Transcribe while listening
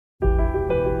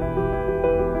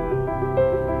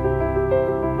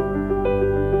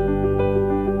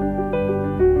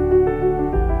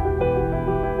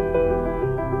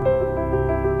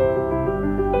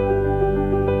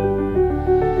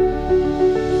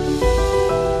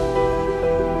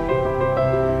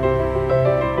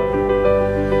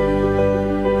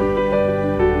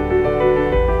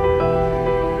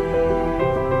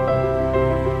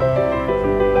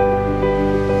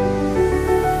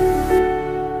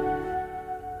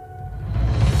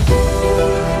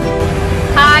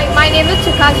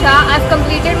Shikha Shah. I've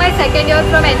completed my second year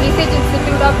from ENVISAGE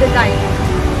Institute of Design.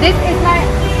 This is my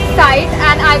site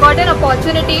and I got an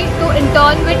opportunity to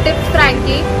intern with Tips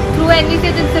Frankie through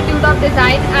ENVISAGE Institute of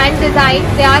Design and design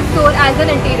their store as an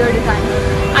interior designer.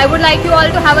 I would like you all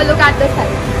to have a look at the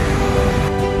site.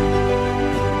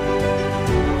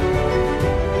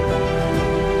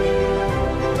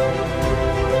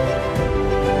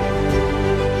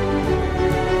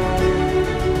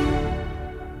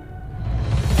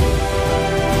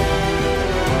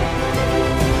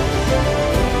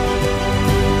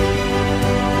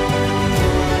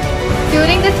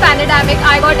 During this pandemic,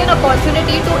 I got an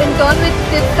opportunity to intern with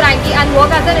Tips Frankie and work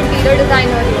as an interior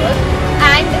designer here.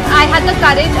 And I had the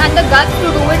courage and the guts to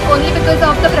do it only because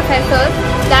of the professors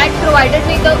that provided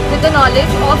me with the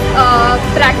knowledge of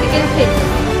practical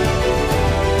things.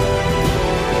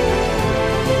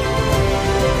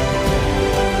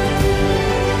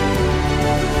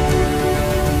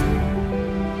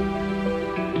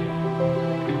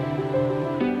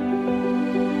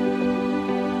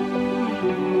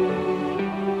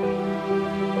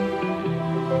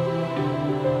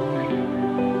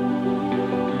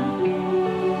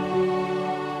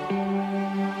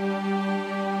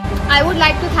 I would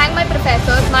like to thank my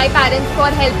professors, my parents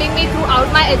for helping me throughout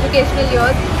my educational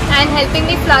years and helping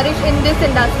me flourish in this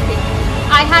industry.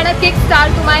 I had a kick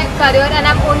start to my career and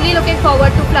I'm only looking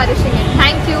forward to flourishing it.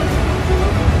 Thank you.